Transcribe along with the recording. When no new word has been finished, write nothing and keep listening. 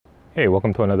Hey,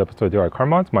 welcome to another episode of Diode Car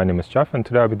Mods. My name is Jeff, and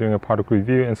today I'll be doing a product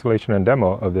review, installation, and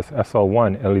demo of this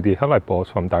SL1 LED headlight bulbs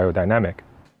from Diode.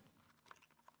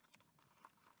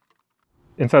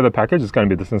 Inside the package is going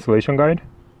to be this installation guide.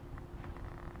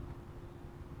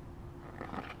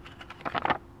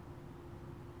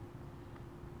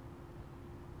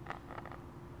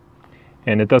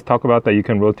 And it does talk about that you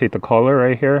can rotate the color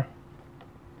right here.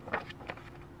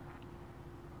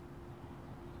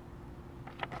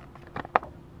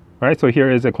 Alright, so here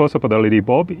is a close-up of the LED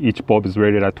bulb. Each bulb is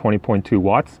rated at 20.2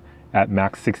 watts at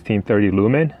max 1630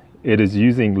 lumen. It is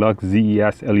using Lux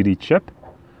ZES LED chip.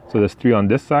 So there's 3 on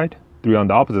this side, 3 on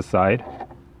the opposite side.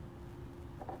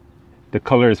 The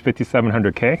color is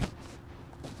 5700K.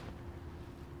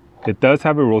 It does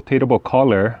have a rotatable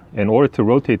collar. In order to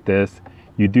rotate this,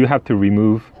 you do have to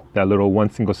remove that little one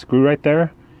single screw right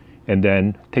there, and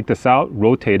then take this out,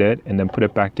 rotate it, and then put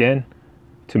it back in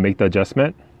to make the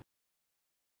adjustment.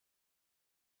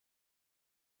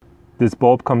 This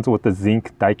bulb comes with a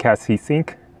Zinc die-cast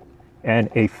heatsink and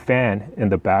a fan in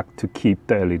the back to keep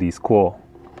the LEDs cool.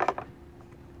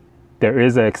 There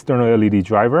is an external LED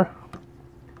driver,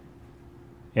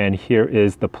 and here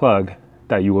is the plug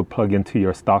that you will plug into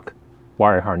your stock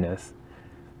wire harness.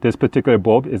 This particular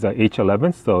bulb is a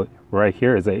H11, so right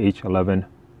here is a H11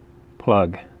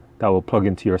 plug that will plug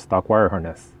into your stock wire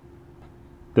harness.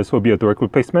 This will be a direct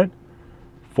replacement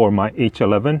for my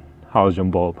H11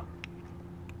 halogen bulb.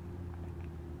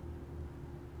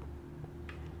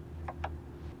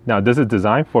 Now this is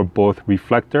designed for both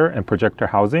reflector and projector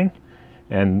housing,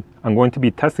 and I'm going to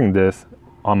be testing this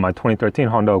on my 2013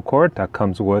 Honda Accord that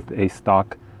comes with a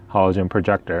stock halogen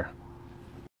projector.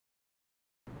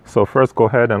 So first go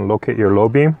ahead and locate your low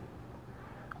beam,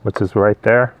 which is right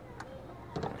there,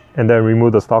 and then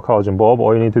remove the stock halogen bulb.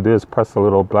 All you need to do is press the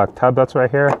little black tab that's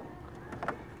right here,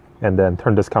 and then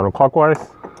turn this counterclockwise.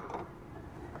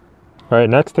 Alright,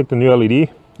 next take the new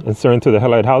LED, insert into the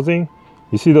headlight housing.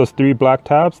 You see those 3 black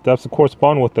tabs? That's to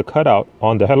correspond with the cutout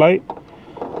on the headlight.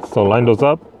 So line those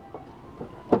up,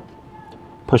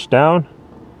 push down,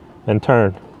 and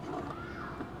turn.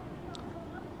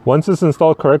 Once it's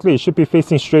installed correctly, it should be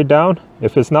facing straight down.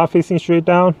 If it's not facing straight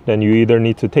down, then you either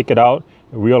need to take it out,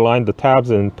 realign the tabs,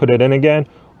 and put it in again.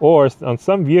 Or on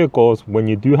some vehicles, when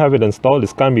you do have it installed,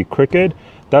 it's going to be crooked.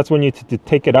 That's when you need to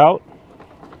take it out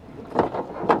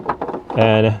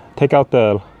and take out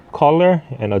the collar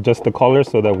and adjust the collar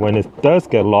so that when it does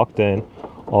get locked in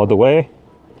all the way,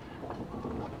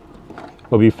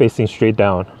 it'll be facing straight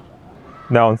down.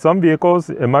 Now in some vehicles,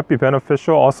 it might be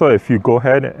beneficial also if you go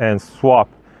ahead and swap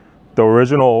the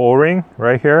original O-ring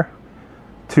right here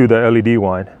to the LED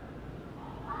one.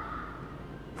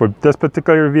 For this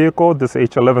particular vehicle, this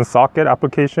H11 socket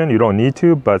application, you don't need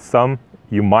to, but some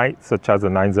you might, such as the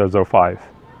 9005.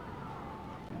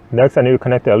 Next, I need to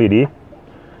connect the LED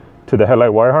to the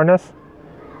headlight wire harness.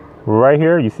 Right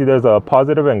here you see there's a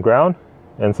positive and ground,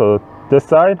 and so this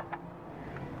side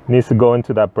needs to go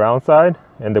into that brown side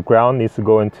and the ground needs to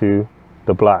go into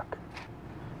the black.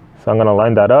 So I'm going to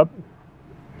line that up.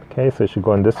 Okay, so it should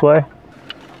go in this way.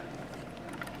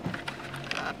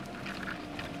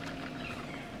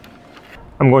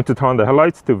 I'm going to turn on the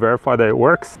headlights to verify that it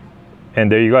works, and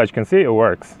there you go, as you can see, it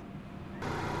works.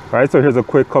 Alright, so here's a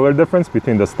quick color difference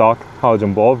between the stock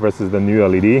halogen bulb versus the new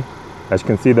LED. As you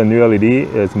can see, the new LED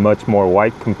is much more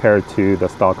white compared to the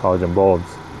stock halogen bulbs.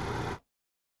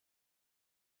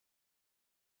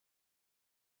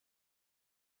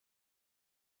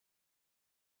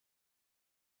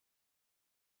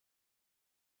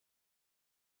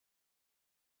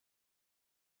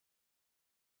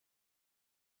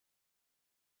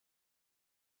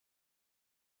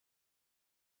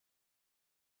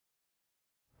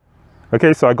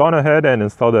 Okay, so I've gone ahead and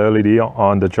installed the LED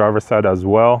on the driver's side as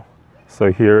well. So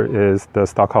here is the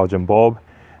stock halogen bulb.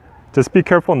 Just be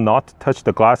careful not to touch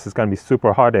the glass. It's going to be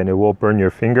super hot and it will burn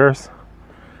your fingers.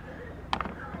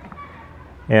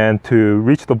 And to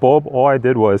reach the bulb, all I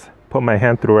did was put my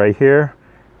hand through right here,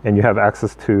 and you have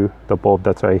access to the bulb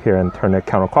that's right here, and turn it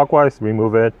counterclockwise,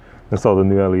 remove it, install the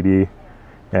new LED,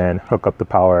 and hook up the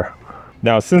power.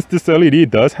 Now, since this LED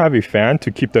does have a fan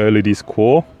to keep the LEDs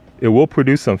cool, it will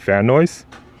produce some fan noise.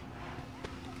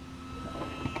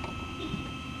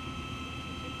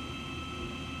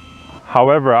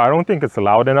 However, I don't think it's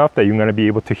loud enough that you're going to be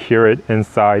able to hear it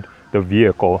inside the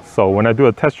vehicle. So when I do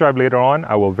a test drive later on,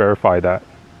 I will verify that.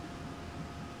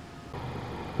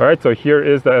 Alright, so here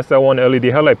is the SL1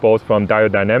 LED headlight bulbs from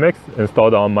Diode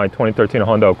installed on my 2013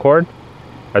 Honda Accord.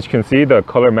 As you can see, the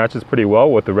color matches pretty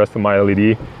well with the rest of my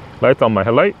LED lights on my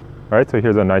headlight. Alright, so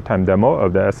here's a nighttime demo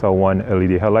of the SL1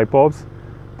 LED headlight bulbs.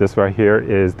 This right here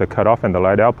is the cutoff and the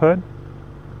light output.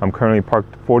 I'm currently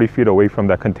parked 40 feet away from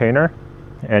that container.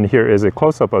 And here is a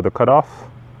close-up of the cutoff.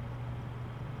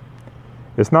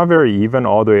 It's not very even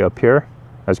all the way up here.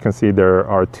 As you can see, there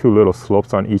are two little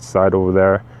slopes on each side over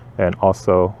there and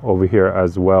also over here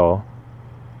as well.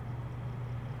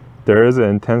 There is an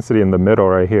intensity in the middle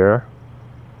right here.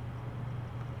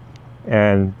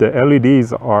 And the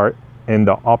LEDs are in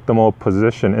the optimal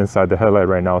position inside the headlight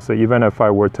right now. So even if I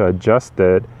were to adjust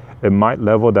it, it might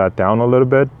level that down a little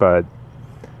bit, but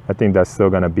I think that's still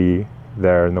gonna be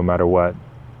there no matter what.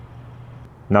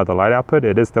 Now the light output,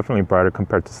 it is definitely brighter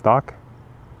compared to stock.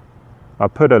 I'll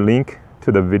put a link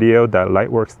to the video that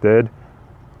Lightworks did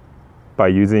by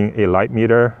using a light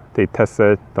meter. They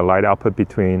tested the light output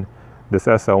between this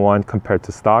SL1 compared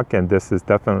to stock, and this is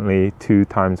definitely 2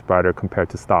 times brighter compared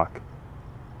to stock.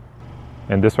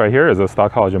 And this right here is a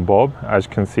stock halogen bulb. As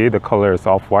you can see, the color is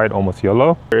off-white, almost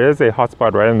yellow. There is a hot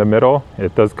spot right in the middle.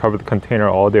 It does cover the container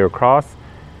all the way across.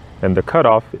 And the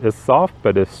cutoff is soft,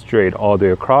 but it's straight all the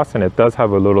way across. And it does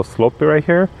have a little slope right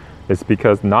here. It's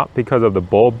because, not because of the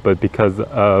bulb, but because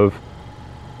of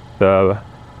the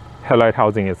headlight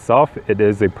housing itself. It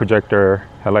is a projector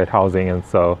headlight housing, and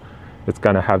so it's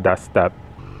gonna have that step.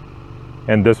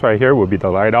 And this right here will be the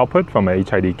light output from a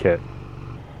HID kit.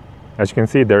 As you can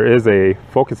see, there is a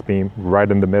focus beam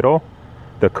right in the middle.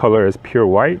 The color is pure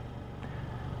white.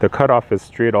 The cutoff is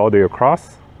straight all the way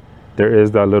across. There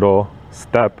is that little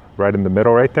step right in the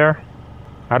middle right there.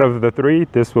 Out of the 3,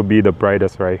 this will be the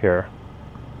brightest right here.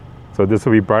 So this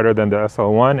will be brighter than the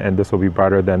SL1, and this will be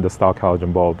brighter than the stock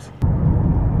halogen bulbs.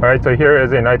 All right, so here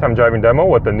is a nighttime driving demo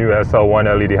with the new SL1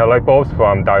 LED headlight bulbs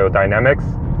from Diode Dynamics.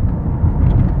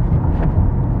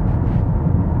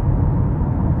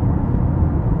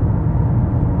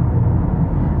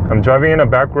 I'm driving in a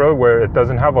back road where it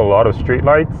doesn't have a lot of street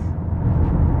lights.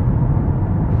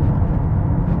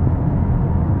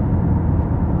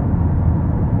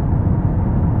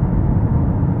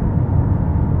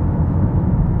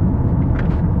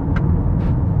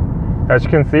 As you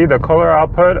can see, the color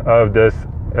output of this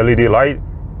LED light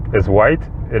is white.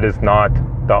 It is not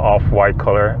the off-white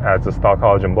color as the stock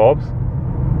halogen bulbs.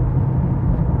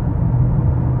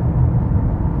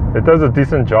 It does a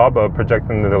decent job of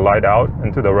projecting the light out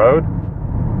into the road.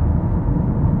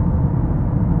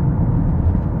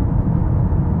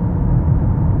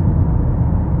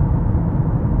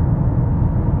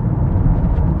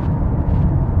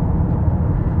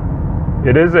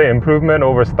 It is an improvement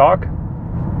over stock,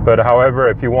 but however,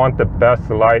 if you want the best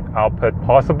light output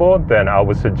possible, then I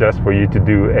would suggest for you to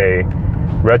do a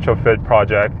retrofit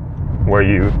project where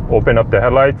you open up the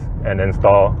headlights and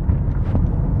install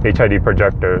HID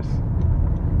projectors.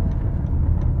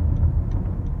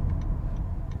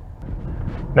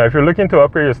 Now, if you're looking to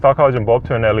upgrade your stock halogen bulb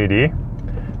to an LED,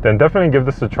 then definitely give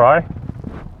this a try.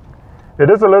 It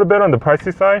is a little bit on the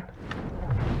pricey side,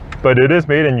 but it is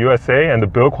made in USA and the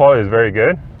build quality is very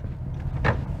good.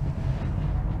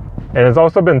 And it's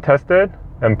also been tested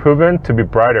and proven to be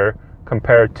brighter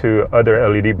compared to other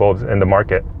LED bulbs in the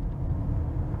market.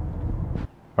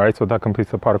 Alright, so that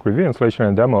completes the product review, installation,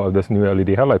 and demo of this new LED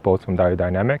headlight bulbs from Diode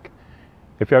Dynamic.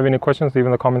 If you have any questions, leave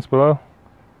in the comments below.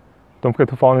 Don't forget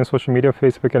to follow me on social media,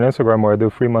 Facebook and Instagram, where I do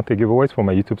free monthly giveaways for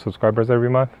my YouTube subscribers every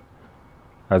month.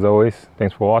 As always,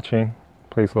 thanks for watching.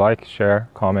 Please like, share,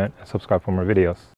 comment, and subscribe for more videos.